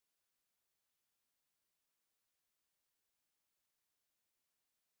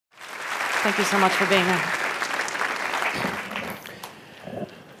Thank you so much for being here.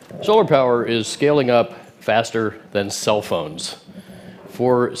 Solar power is scaling up faster than cell phones.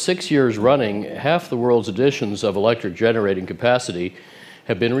 For 6 years running, half the world's additions of electric generating capacity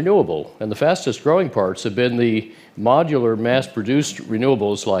have been renewable, and the fastest growing parts have been the modular mass-produced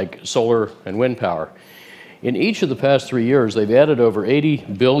renewables like solar and wind power. In each of the past 3 years, they've added over 80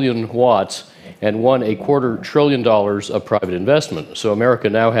 billion watts and won $250 billion of private investment. So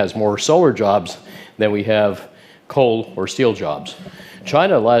America now has more solar jobs than we have coal or steel jobs.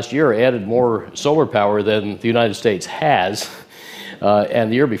 China last year added more solar power than the United States has,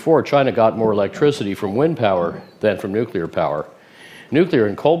 and the year before, China got more electricity from wind power than from nuclear power. Nuclear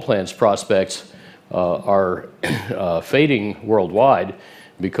and coal plants prospects are fading worldwide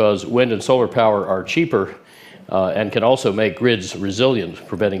because wind and solar power are cheaper and can also make grids resilient,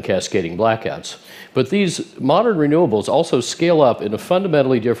 preventing cascading blackouts. But these modern renewables also scale up in a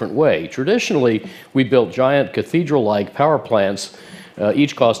fundamentally different way. Traditionally, we built giant cathedral-like power plants,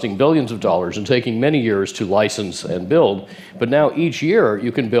 each costing billions of dollars and taking many years to license and build. But now each year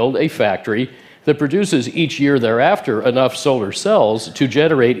you can build a factory that produces each year thereafter enough solar cells to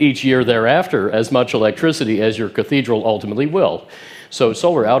generate each year thereafter as much electricity as your cathedral ultimately will. So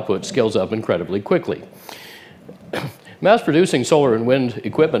solar output scales up incredibly quickly. Mass-producing solar and wind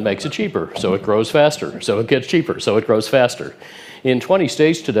equipment makes it cheaper, so it grows faster. So it gets cheaper, so it grows faster. In 20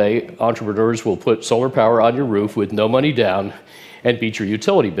 states today, entrepreneurs will put solar power on your roof with no money down and beat your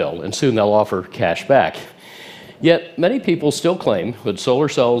utility bill, and soon they'll offer cash back. Yet many people still claim that solar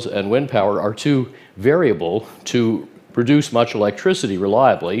cells and wind power are too variable to produce much electricity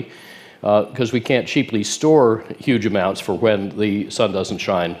reliably because we can't cheaply store huge amounts for when the sun doesn't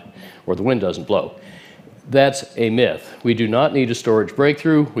shine or the wind doesn't blow. That's a myth. We do not need a storage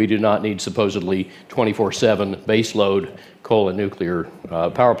breakthrough. We do not need supposedly 24/7 baseload coal and nuclear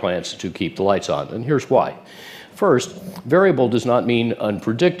power plants to keep the lights on, and here's why. First, variable does not mean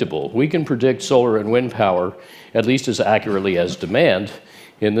unpredictable. We can predict solar and wind power at least as accurately as demand.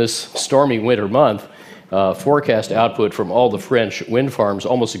 In this stormy winter month, forecast output from all the French wind farms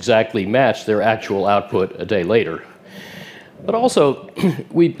almost exactly matched their actual output a day later. But also,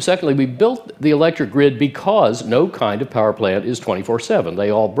 secondly, we built the electric grid because no kind of power plant is 24/7. They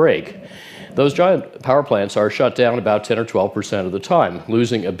all break. Those giant power plants are shut down about 10 or 12% of the time,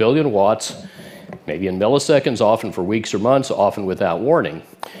 losing 1 billion watts, maybe in milliseconds, often for weeks or months, often without warning.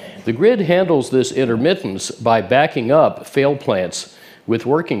 The grid handles this intermittence by backing up failed plants with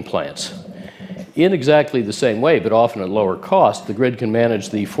working plants. In exactly the same way, but often at lower cost, the grid can manage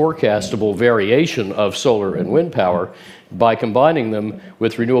the forecastable variation of solar and wind power by combining them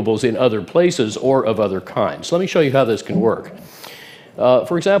with renewables in other places or of other kinds. Let me show you how this can work.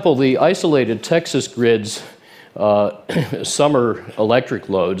 For example, the isolated Texas grid's summer electric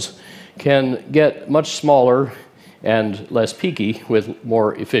loads can get much smaller and less peaky with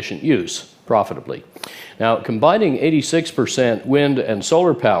more efficient use, profitably. Now, combining 86% wind and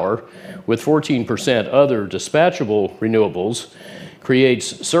solar power with 14% other dispatchable renewables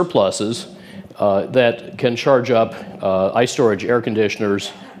creates surpluses that can charge up ice storage air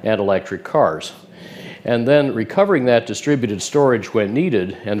conditioners and electric cars. And then recovering that distributed storage when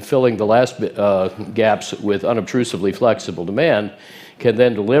needed and filling the last gaps with unobtrusively flexible demand can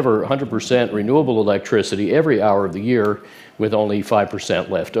then deliver 100% renewable electricity every hour of the year with only 5%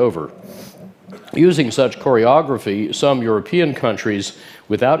 left over. Using such choreography, some European countries,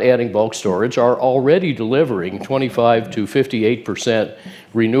 without adding bulk storage, are already delivering 25 to 58%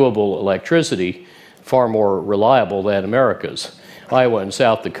 renewable electricity, far more reliable than America's. Iowa and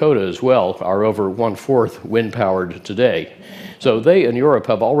South Dakota as well are over 1/4 wind-powered today. So they in Europe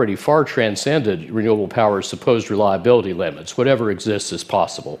have already far transcended renewable power's supposed reliability limits. Whatever exists is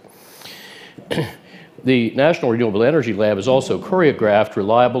possible. The National Renewable Energy Lab has also choreographed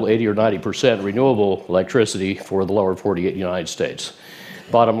reliable 80 or 90% renewable electricity for the lower 48 United States.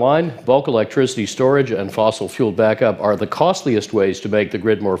 Bottom line, bulk electricity storage and fossil fuel backup are the costliest ways to make the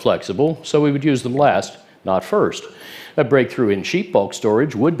grid more flexible, so we would use them last, not first. A breakthrough in cheap bulk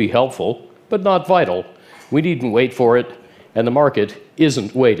storage would be helpful, but not vital. We needn't wait for it, and the market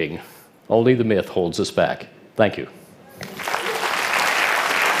isn't waiting. Only the myth holds us back. Thank you.